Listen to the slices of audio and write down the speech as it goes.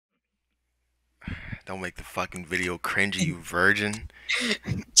Don't make the fucking video cringy, you virgin.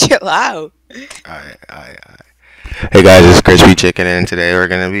 Chill out. Alright. Hey guys, it's Crispy Chicken, and today we're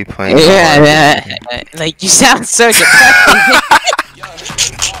gonna be playing some Yeah, like you sound so depressing.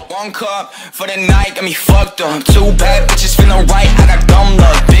 One cup for the night, got me fucked up. Two bad bitches feeling right, I got dumb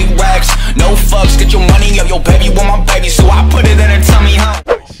luck. Big racks, no fucks, get your money up, your baby want my baby, so I put it in her tummy, huh?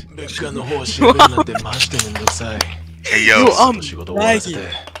 Hey yo, lagging.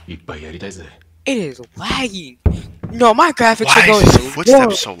 It is lagging. No, my graphics why are going is his footsteps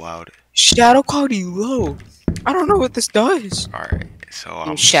low. so loud? Shadow quality low. I don't know what this does. Alright, so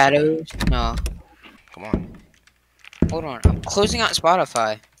I'm Shadows? No. come on. Hold on. I'm closing out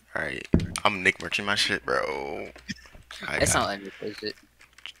Spotify. Alright, I'm Nick merching my shit, bro. It's not letting me close it.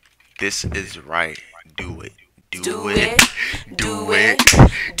 This is right. Do it. Do it.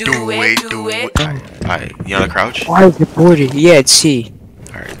 Alright, you know the crouch? Why is it boarded? Yeah, it's C.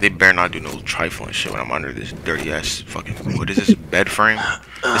 Alright, they better not do no trifling shit when I'm under this dirty ass fucking. What is this bed frame?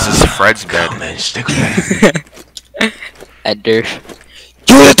 This is Fred's bed. At dirt.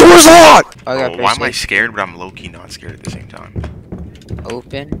 Dude, the door's locked! Oh, why am I scared, but I'm low key not scared at the same time?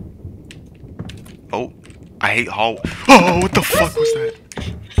 Open. Oh, I hate hall. Oh, what the fuck was that?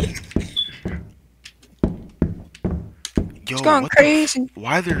 Yo, It's going crazy.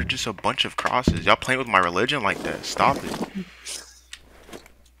 Why are there just a bunch of crosses? Y'all playing with my religion like that? Stop it.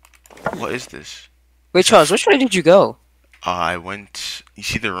 What is this? Wait, Charles, which way did you go? I went. You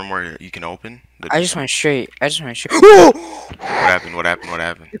see the room where you can open? I just went straight. What happened? What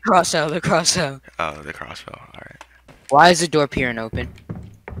happened? The cross out, the cross out. Oh, the cross fell. Alright. Why is the door peering open?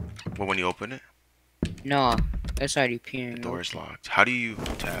 Well, when you open it, No, it's already peering the door open. is locked. How do you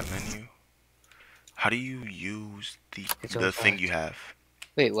tab menu? How do you use the thing you have?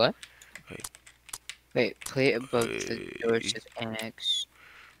 Wait, what? Wait. Play it above the door says annex.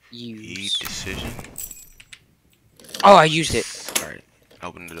 Use. Decision. Oh, I used it. Alright,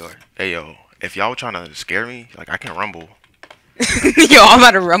 open the door. Hey yo, if y'all trying to scare me, like I can rumble. Yo, I'm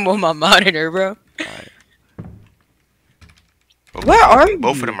about to rumble my monitor, bro. Alright. Where are you?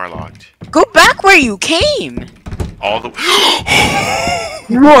 Both of them are locked. Go back where you came. All the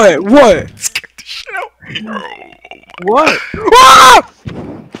What? Scared the shit out of me, bro. What? Ah!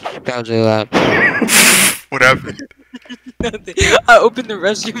 That was really loud. What happened? Nothing. I opened the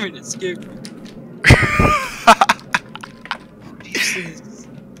restroom and it scared me.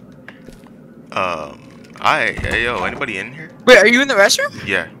 Hey yo, anybody in here? Wait, are you in the restroom?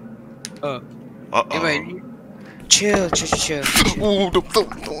 Yeah. Oh. Uh-oh. Wait, chill. Ooh,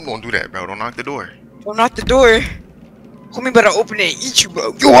 don't do that, bro. Don't knock the door. Don't knock the door. Homie better open it and eat you,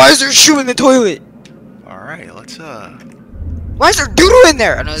 bro. Yo, why is there shoe in the toilet? Alright, let's Why is there doodle in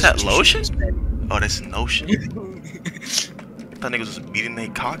there? Is that lotion? Oh, that's notion. Thought niggas was beating their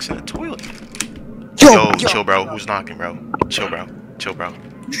cocks in the toilet. Yo, chill, bro. Who's knocking, bro? Chill, bro.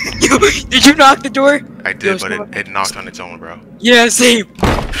 Yo, did you knock the door? I did, but it knocked on its own, bro. Yeah, same.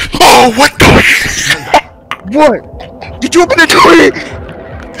 Oh, what the? What? Did you open the toilet?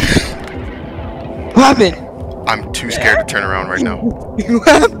 What happened? I'm too scared to turn around right now. What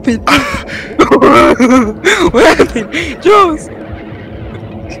happened? What happened? Charles,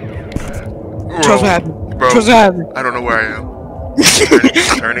 what happened? Bro, Charles, what happened? I don't know where I am.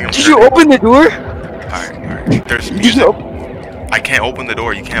 I'm Did you open the door? Alright. There's Did music. you open? I can't open the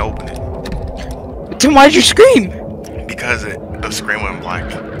door. You can't open it. Then why'd you scream? Because the screen went black.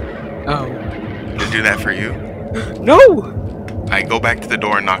 Oh. Did it do that for you? No! I go back to the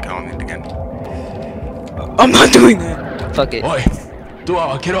door and knock on it again. I'm not doing that. Fuck it. Oi, door,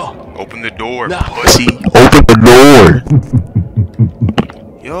 Open the door, Nah. pussy. Open the door.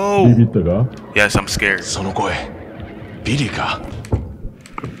 Yo. Yes, I'm scared. その声、ビリか?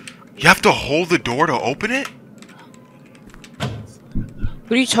 You have to hold the door to open it?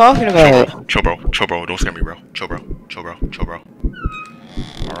 What are you talking about? Chill, bro. Don't scare me, bro. Chill, bro.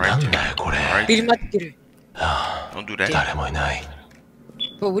 Alright. なんだよこれ。 Alright. ビリ待ってる. Don't do that. 誰もいない。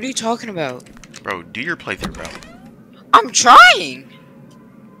 But what are you talking about? Bro, do your playthrough, bro. I'm trying!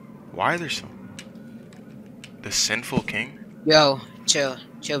 Why are there some? The Sinful King? Yo, chill,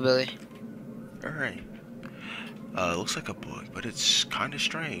 Billy. Alright. Looks like a book, but it's kind of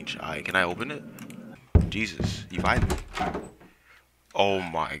strange. Can I open it? Jesus, you vibing? Oh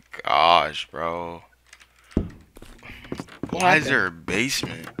my gosh, bro. Why is there a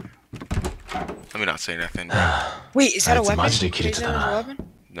basement? Let me not say nothing, bro. Wait, is that a あいつ weapon? マジでキレてた Is that a な。 weapon?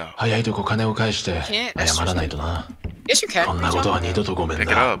 No. 早いとこ金を返して謝らないとな。 Yes, you can. こんなことは二度とごめん Pick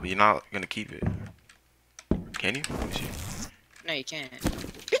it な。 up. You're not gonna keep it. Can you? Let me see. No, you can't.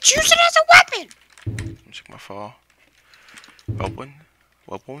 Bitch, use it as a weapon! Let me check my file. Open.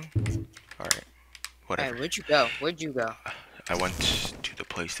 Alright. Whatever. Alright, where'd you go? Where'd you go? I went to the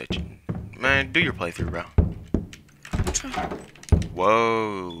place that you... Man, do your playthrough, bro.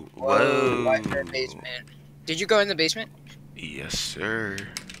 Whoa. Whoa, why is there a basement? Did you go in the basement? Yes, sir.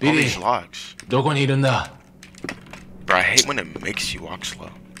 All Billy. these locks. どこにいるんだ Bro, I hate when it makes you walk slow.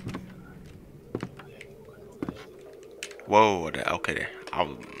 Whoa, okay there.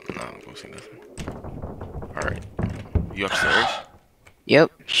 I'm not gonna say nothing. Alright. You upstairs?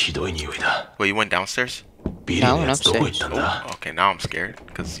 Yep. ひどい匂いだ Wait, you went downstairs? ビリーのやつどこ行ったんだ Oh, okay, now I'm scared.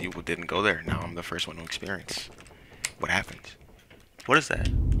 Because you didn't go there. Now I'm the first one to experience. What happened? What is that?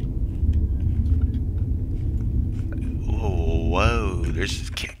 Oh, whoa. There's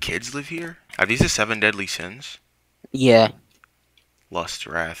kids live here? Are these the 7 deadly sins? Yeah. Lust,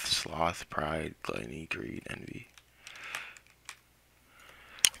 wrath, sloth, pride, gluttony, greed, envy.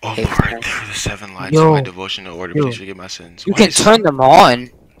 Oh Hey, Lord, through the 7 lights Yo. of my devotional order, Yo. please forgive my sins. You Why can is turn them on.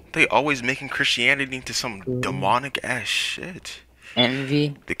 they always making Christianity into some demonic ass shit?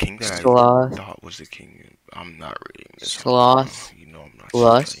 Envy. The king that Sloth. I thought was the king. I'm not reading this. Sloth. You know I'm not.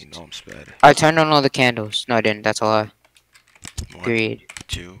 Lust. Sped. You know I'm sped. I turned on all the candles. No, I didn't. That's a lie. 1, Greed.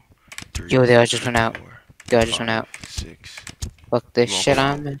 2, 3. Yo, they all just went out. 4, They all just 5, went out. 6. Fuck this You won't shit go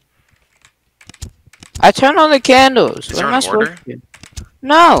on me. I turned on the candles. Is What there am I an supposed order? to do?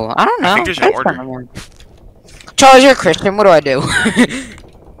 No, I don't know. I think there's an just order. turned them on. Charles, you're a Christian. What do I do?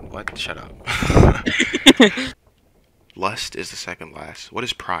 What? Shut up. Lust is the second last. What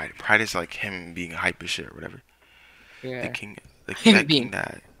is pride? Pride is like him being hype as shit or whatever. Yeah. The king. The Him that being- king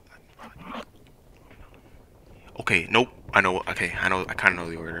that. Okay. Nope. I know. Okay. I know. I kind of know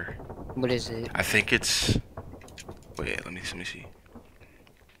the order. What is it? I think it's. Wait. Let me see.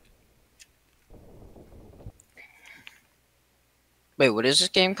 Wait, what is this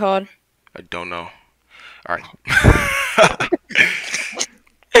game called? I don't know. All right.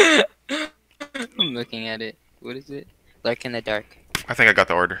 I'm looking at it. What is it? Lurk in the Dark. I think I got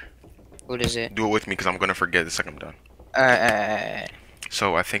the order. What is it? Do it with me because I'm gonna forget the second I'm done. Alright.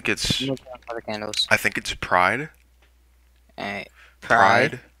 So I think it's. I'm looking at all the candles. I think it's pride. Alright.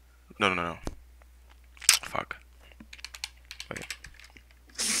 Pride. No. Fuck. Wait.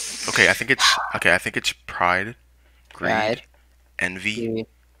 Okay, I think it's pride, greed, Pride. envy, Greed,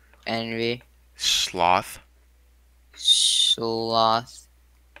 envy. sloth, Sloth.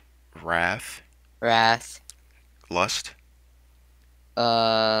 wrath, Wrath. lust,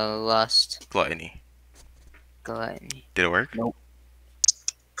 Lust. gluttony. Gluttony. Did it work? Nope.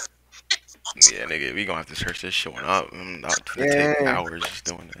 Yeah, nigga, we gonna have to search this shit one up. I'm not gonna take hours just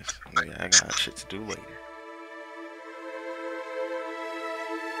doing this. Nigga, I got shit to do later.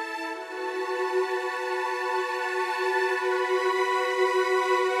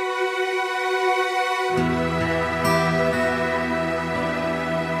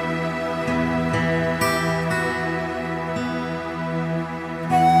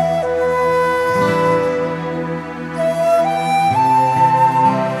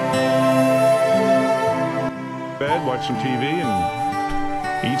 Bed, watch some TV,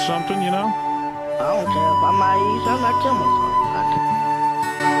 and eat something, you know? I don't care if I might eat something, I kill myself.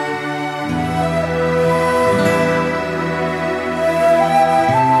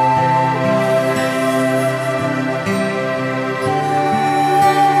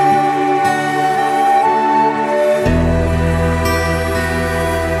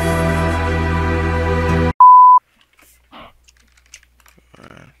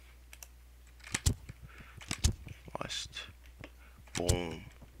 Lust. Boom.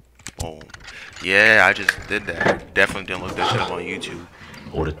 Yeah, I just did that. Definitely didn't look that shit up on YouTube.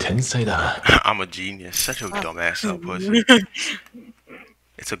 俺天才だな I'm a genius. Such a dumbass pussy.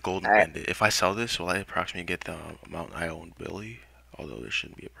 It's a golden pendant. If I sell this, will I approximately get the amount I own Billy? Although there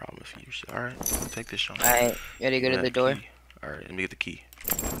shouldn't be a problem if you use it. Alright, I'll take this, Sean. Alright, you ready to go to the door? Alright, let me get the key.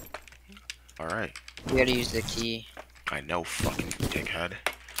 Alright. You gotta use the key. I know, fucking dickhead.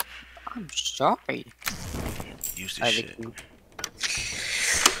 I'm sorry. Use this Alright, shit. the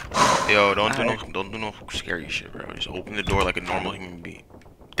key. Yo, don't do no scary shit, bro. Just open the door like a normal human being.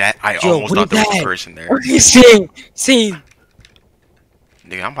 That I Yo, almost what thought there is was a that? person there. Okay, scene.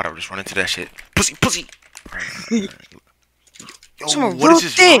 Nigga, I'm about to just run into that shit. Pussy. Yo, Someone what is wrote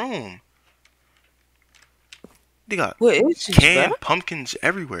this thick. room? They got What is this, canned bro? pumpkins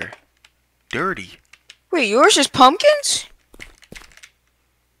everywhere. Dirty. Wait, yours is pumpkins?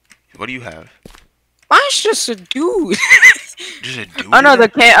 What do you have? Mine's just a dude. Just a dude? Oh no, the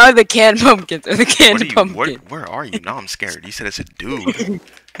canned pumpkins. Or the canned What are you? pumpkin. Where are you? Now I'm scared. You said it's a dude.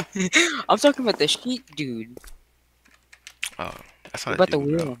 I'm talking about the sheet dude. Oh, that's not What about a the dude,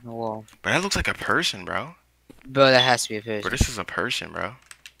 wheel bro. on the wall? But that looks like a person, bro. Bro, that has to be a Bro, person. this is a person, bro.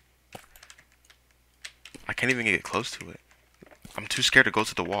 I can't even get close to it. I'm too scared to go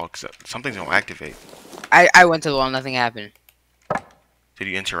to the wall because something's gonna activate. I went to the wall, nothing happened. Did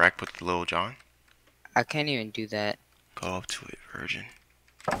you interact with Lil John? I can't even do that. Go up to it, virgin.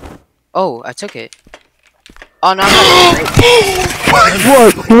 Oh, I took it. Oh no! What?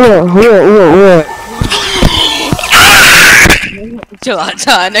 Chill out,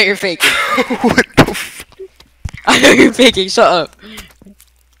 I know you're faking. What the f- I know you're faking. Shut up.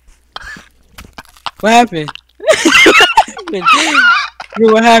 What happened?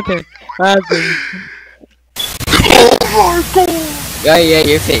 What happened? What happened? Oh my god! Yeah,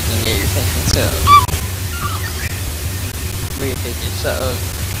 you're faking. Yeah, you're faking. So. You're faking. So.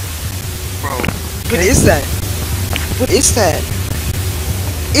 Bro. What is that? What is that?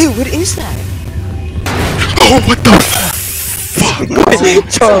 Ew, what is that? Oh, what the fuck?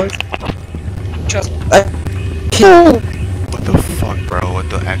 Charles. What the fuck, bro? What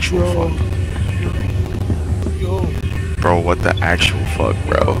the actual fuck? Bro, what the actual fuck,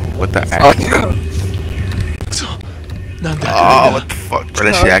 bro? What the actual... Oh, what the fuck, bro?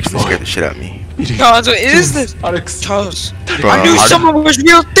 That shit actually scared the shit out of me. Charles, what is this? Charles. Bro, I knew someone was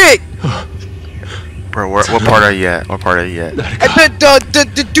real thick! Bro, what part are you at? What part are you at?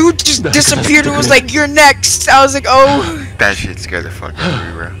 The dude just disappeared and was like, "You're next." I was like, "Oh." That shit scared the fuck out of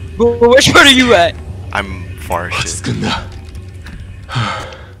me, bro. Which part are you at? I'm far as shit.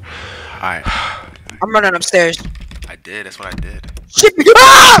 Alright. I'm running upstairs. I did, that's what I did. Shit!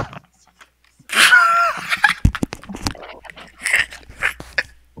 Ah!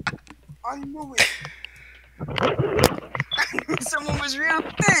 I knew it. I knew someone was real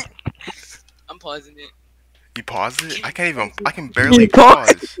thick. I'm pausing it. You paused it? I can't even, I can barely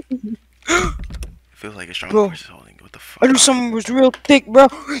pause. I feel like it's strong versus holding. What the fuck? I knew someone was real thick, bro.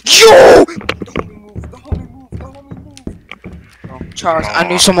 Yo! Charles, I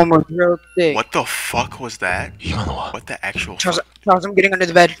knew someone was real thick. What the fuck was that? What the actual Charles, fuck? Charles, I'm getting under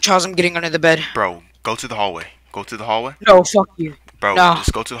the bed. Charles, I'm getting under the bed. Bro, go to the hallway. Go to the hallway. No, fuck you. Bro, no.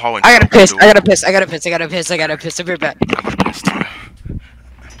 Just go to the hallway. I gotta piss. I gotta piss. I gotta piss. I gotta piss. I gotta piss. I'll be right back. I'm gonna piss too.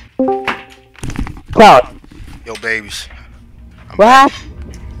 Cloud. Yo, babies. What?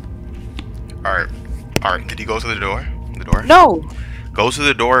 Alright. Alright, did you go to the door? The door? No. Go to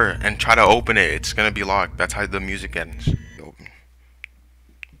the door and try to open it. It's gonna be locked. That's how the music ends. You open.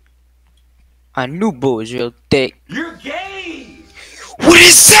 I knew Bo was real thick. You're gay! What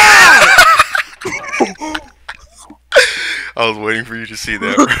is that? I was waiting for you to see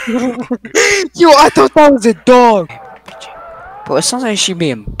that. Yo, I thought that was a dog. Bro, it sounds like she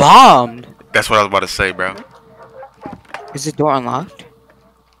being bombed. That's what I was about to say, bro. Is the door unlocked?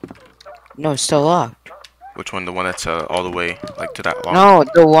 No, it's still locked. Which one? The one that's all the way like to that lock? No,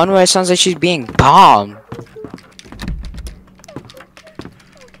 the one where it sounds like she's being bombed.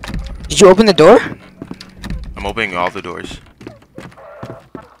 Did you open the door? I'm opening all the doors. Oh,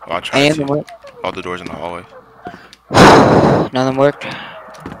 I'll try to. What? All the doors in the hallway. None of them worked.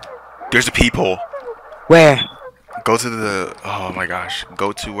 There's a peephole. Where? Go to the. Oh my gosh.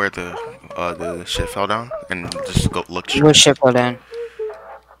 Go to where the shit fell down and just go look straight. What shit fell down?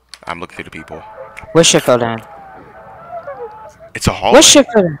 I'm looking through the peephole. What shit fell down? It's a hallway. What shit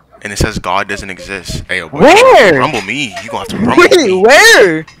fell down? And it says God doesn't exist. Hey, boy, where? Rumble me. You gonna have to rumble me.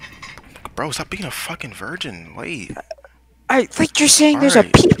 Where? Bro, stop being a fucking virgin. Wait. I think you're saying there's a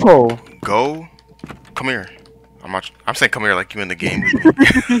peephole. Go. Come here. I'm saying come here like you in the game with me.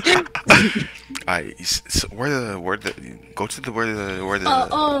 So where the go to the where the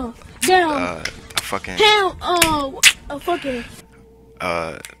down. fucking Down. Fucking.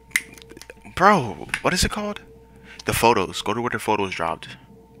 Bro, what is it called? The photos. Go to where the photos dropped.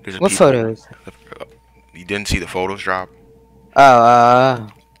 There's a What peephole. photos? You didn't see the photos drop? Oh,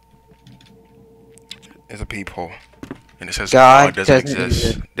 There's a peephole. And it says God God doesn't doesn't exist.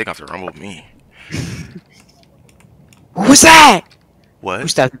 exist. They got to rumble me. What was that? What? Who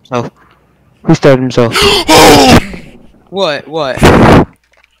stabbed himself? Who stabbed himself? What? What?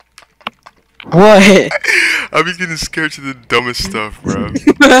 What? I be getting scared to the dumbest stuff, bro.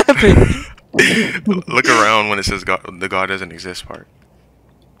 What happened? Look around when it says God, the God doesn't exist part.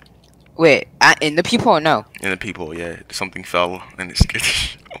 Wait, in the people or no? And the people, yeah, something fell and it scared the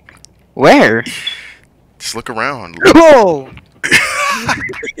shit out of me. Where? Just look around. Whoa!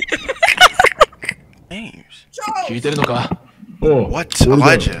 Names. 聞いてるのか What?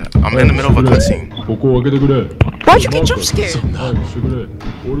 Elijah, I'm in the middle of a cutscene. ここを開けてくれ。 Why'd you get jump scared? 早くしてくれ。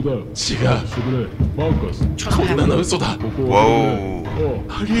俺だ。違うしてくれ。マーカス。こんなの嘘だここを開けて。 Whoa.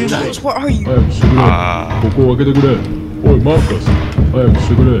 ありえない What are you? 早くしてくれ。ここを開けてくれ。おい、マーカス。早くし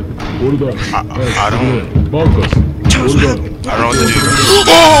てくれ。俺だ。早くしてくれ。マーカス。俺だ。 I don't know what to do.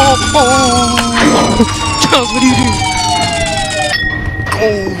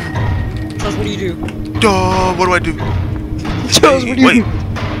 Duh, what do I do? Charles, what do you Wait. do?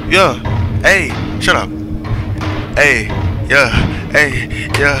 Yeah. Hey, shut up. Hey, yeah. Hey,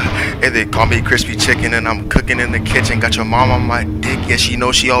 yeah. Hey, they call me crispy chicken and I'm cooking in the kitchen. Got your mom on my dick. Yeah, she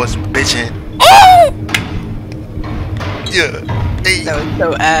knows she always bitching. Oh! Yeah. Hey. That was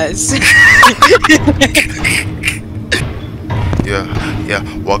so ass. Yeah.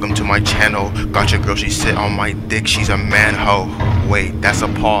 Welcome to my channel. Got your girl, she sit on my dick. She's a man hoe. Wait, that's a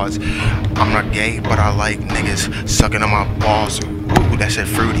pause. I'm not gay, but I like niggas sucking on my balls. Ooh, that shit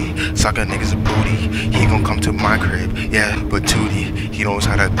fruity. Suck a nigga's booty. He gon' come to my crib. Yeah, but Tootie. He knows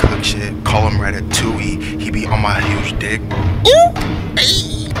how to cook shit. Call him Ratatouille. He be on my huge dick. Ooh.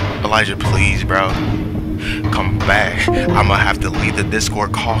 Elijah, please, bro. Come back. I'ma have to leave the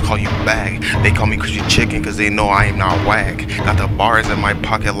Discord call you back. They call me crispy chicken cause they know I am not whack. Got the bars in my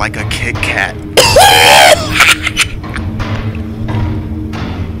pocket like a Kit Kat.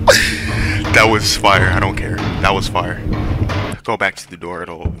 That was fire. I don't care. That was fire. Go back to the door.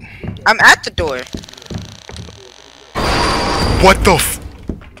 It'll open. I'm at the door. What the f?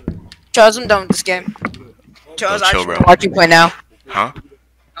 Charles, I'm done with this game. Charles, Oh, I chill, just bro. wanna watch you play now. Huh?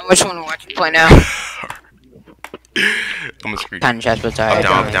 I just wanna watch you play now. I'm gonna screw you. Kind of trash, but sorry.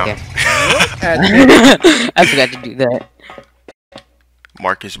 I'm down. I forgot to do that.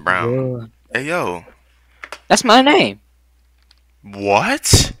 Marcus Brown. Hey yo. That's my name.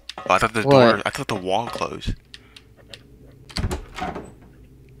 What? Oh, I thought the What? door. I thought the wall closed.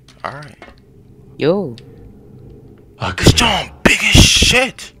 All right. Yo. This John big as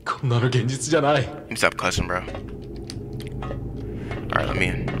shit. こんなの現実じゃない。 Let me stop cussing, bro. All right, let me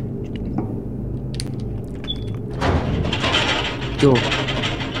in. Yo.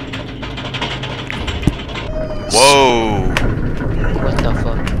 Whoa. What the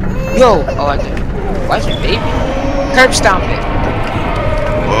fuck? Yo. Oh, I did. Why's your baby? Curb stomp it.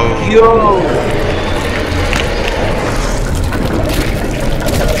 Whoa. Yo.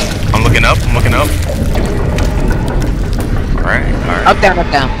 I'm looking up. I'm looking up. All right. All right. Up, down,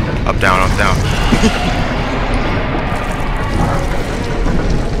 up, down. Up, down, up, down.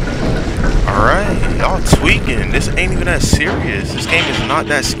 Alright, y'all tweaking. This ain't even that serious. This game is not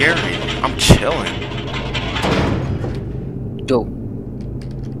that scary. I'm chilling. Yo.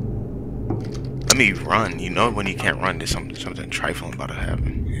 Let me run. You know when you can't run, there's something trifling about to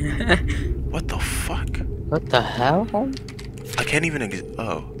happen. What the fuck? What the hell? I can't even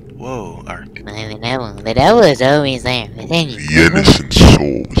oh. Whoa. Alright. The devil is always there within you. The innocent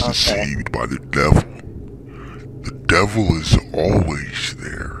soul is deceived by the devil. The devil is always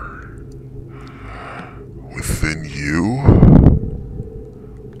there. Within you,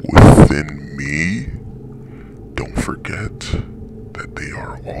 within me. Don't forget that they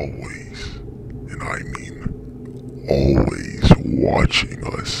are always, and I mean always, watching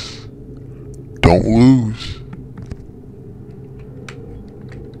us. Don't lose.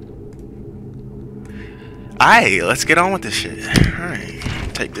 Alright, let's get on with this shit. Alright,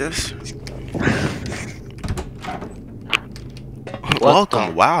 take this.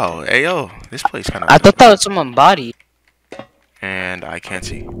 Welcome. Wow. Hey yo, this place kind of. I thought that was someone's body. And I can't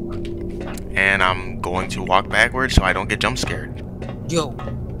see. And I'm going to walk backwards so I don't get jump scared. Yo.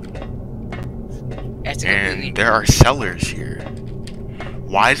 That's And there are cellars here.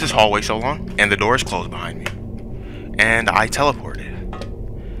 Why is this hallway so long? And the door is closed behind me. And I teleported.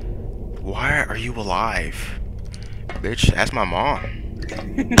 Why are you alive? Bitch, that's my mom.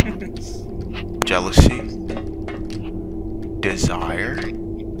 Jealousy. Desire.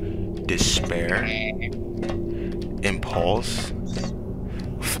 Despair. Impulse.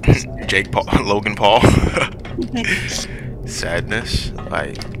 Jake Paul. Logan Paul. Sadness.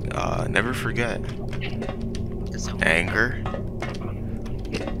 Like, never forget. Anger.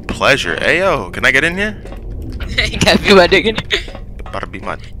 Pleasure. Ayo, can I get in here? You gotta be my dick. About to be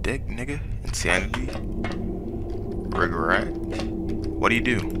my dick, nigga. Insanity. Regret. What do you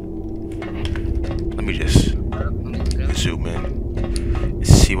do? Let me just zoom in and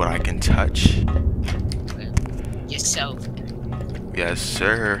see what I can touch. Yourself. Yes,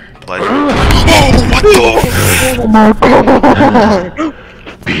 sir. Pleasure. Oh, what the?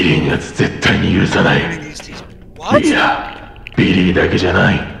 ビリーのやつ絶対に許さない。 What? いや、ビリーだけじゃ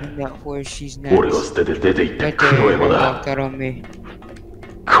ない。 Not where she's next. 俺を捨てて出て行った Right クロエ there, もだ。 walked out on me.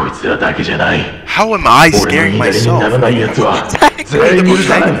 こいつらだけじゃない。 How am I 俺 scaring の言いなりになら myself? ないやつは I'm 全 the 員許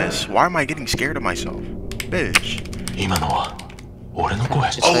さない。 protagonist. Why am I getting scared of myself? Bitch. 今のは俺の声。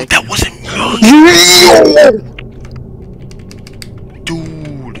 Oh, that wasn't me.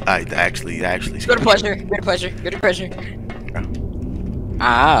 Dude, I actually Go to pleasure. Go to pleasure. Go to pleasure.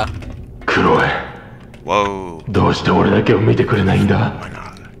 Ah. クロエ、 Whoa. どうして俺だけを見てくれないんだ？ Why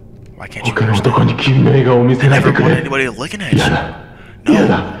not? Why can't you 他の understand? 男に君の笑顔を見せ I ないで never く want れ。 anybody looking at you. 嫌だ。 No, 嫌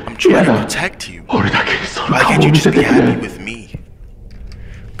だ。 I'm trying 嫌 to だ。 protect you. 俺だけにその Why 顔 can't を you 見 just せ be てく happy れ。 with me?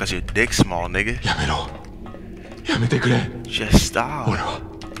 Cause your dick's small, nigga. やめろ。やめてくれ。 Just stop.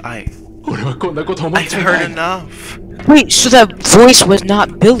 俺はこんなこと思っ I've ちゃいな heard い。 enough. Wait, so that voice was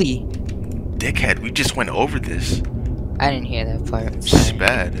not Billy? Dickhead, we just went over this. I didn't hear that part. It's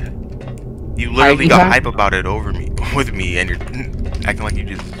bad. You literally you got have- hype about it over me, with me, and you're acting like you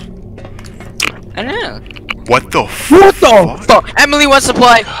just. I know. What the What the fuck? Emily wants to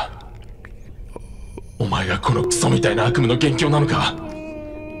play. お前がこのクソみたいな悪夢の元凶なのか。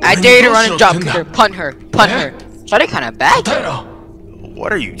 I dare you to run and drop her. Punt her. Punt her. Shotty kinda bad. 答えろ。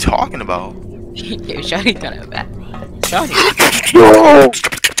 What are you talking about? Yeah, Shotty kinda bad. Shotty.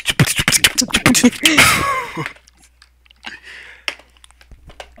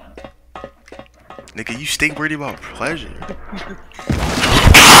 Nigga, you stay worried about pleasure.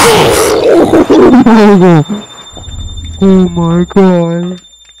 Oh my god.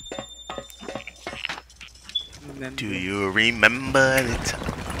 Do you remember the time?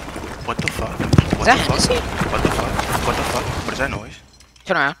 What the fuck? What that the fuck? Hennessy? What the fuck? What the fuck? What is that noise?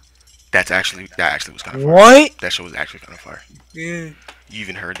 Turn around. That actually was kind of fire. What? That shit was actually kind of fire. Yeah. You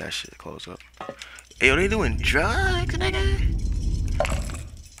even heard that shit close up. Hey, are they doing drugs, nigga?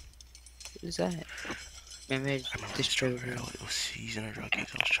 What is that? Maybe destroy her. It was season of drug use.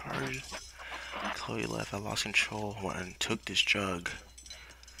 I was charged. Chloe left. I lost control when I took this drug.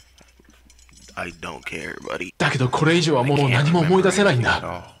 I don't care, buddy. だけどこれ以上はもう何も思い出せないん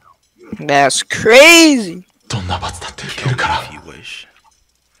だ。 That's crazy. どんな罰だって受けるから。 If you wish.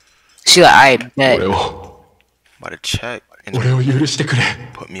 See, like, I bet. 俺を About to check and 俺を許してくれ。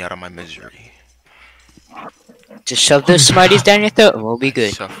 put me out of my misery. Just shove those Smarties down your throat and we'll be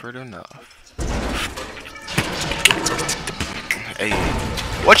good. Suffered enough. Hey,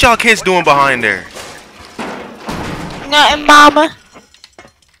 what y'all kids doing behind there? Nothing, mama.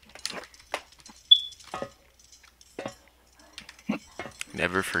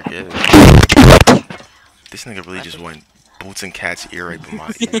 Never forget. This nigga really just went boots and cat's ear right in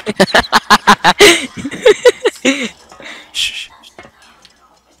my ear. Shh.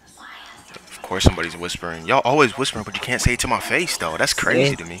 Of course somebody's whispering. Y'all always whispering, but you can't say it to my face though. That's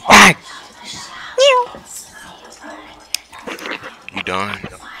crazy to me. You done?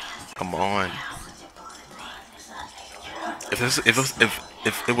 Come on.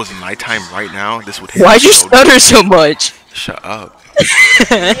 If it was nighttime right now, this would hit. Why'd you stutter so much? Shut up.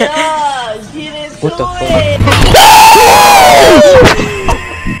 What the fuck?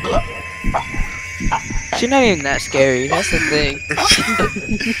 She's not even that scary. That's the thing.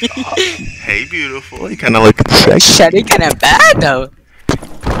 Hey, beautiful. You kind of look sexy. Shitty kind of bad though.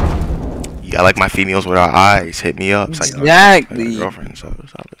 Yeah, I like my females without eyes. Hit me up. It's like, Exactly. girlfriend. So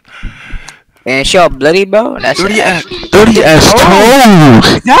stop it. And she all bloody, bro. That's Dirty ass toes. toes.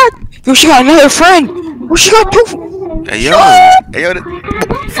 Yo, she got another friend. Oh, she got two. Hey yo,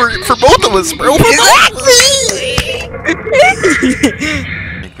 for both of us, bro.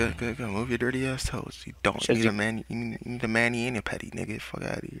 Good. Move your dirty ass toes. You don't need a man. You need a manny and a petty, nigga. Fuck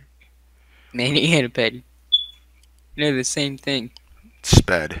out of here. Manny and a petty. They're the same thing.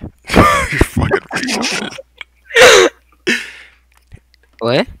 Sped. You're fucking racist.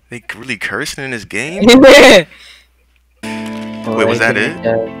 What? They really cursing in this game? Wait, was that it?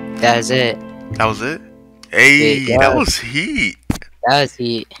 That was it. That was it? Hey, Yeah, that was heat. That was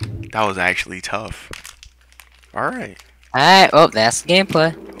heat. That was actually tough. Alright. Alright, well, that's the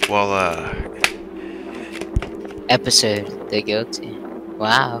gameplay. Well, Episode, the guilty.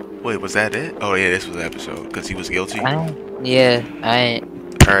 Wow. wait, was that it? Oh yeah, this was the episode, because he was guilty? Yeah, alright.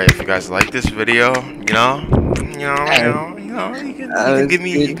 Alright, if you guys like this video, you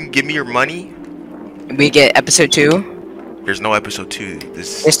can give me your money. We get episode 2? There's no episode 2.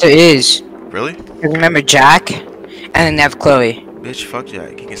 This Yes, there is. Really? Remember Jack? And then they have Chloe. Bitch, fuck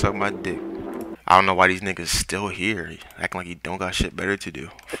Jack. He can suck my dick. I don't know why these niggas still here. Acting like he don't got shit better to do.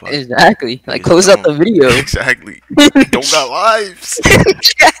 Fuck. Exactly. Like, Niggas close up the don't. video. Exactly. Don't got lives.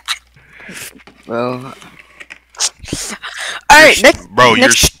 Well. Alright, next. Bro, you're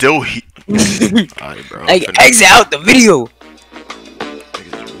still here. Alright, bro. Like, exit out the video.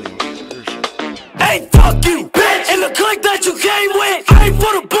 Hey, fuck you, bitch! And the clique that you came with, I ain't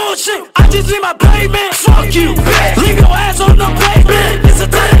for the bullshit. I just leave my payment. Fuck you, bitch! Leave your ass on the pavement. It's a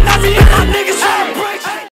thing, I mean, my niggas tryna break.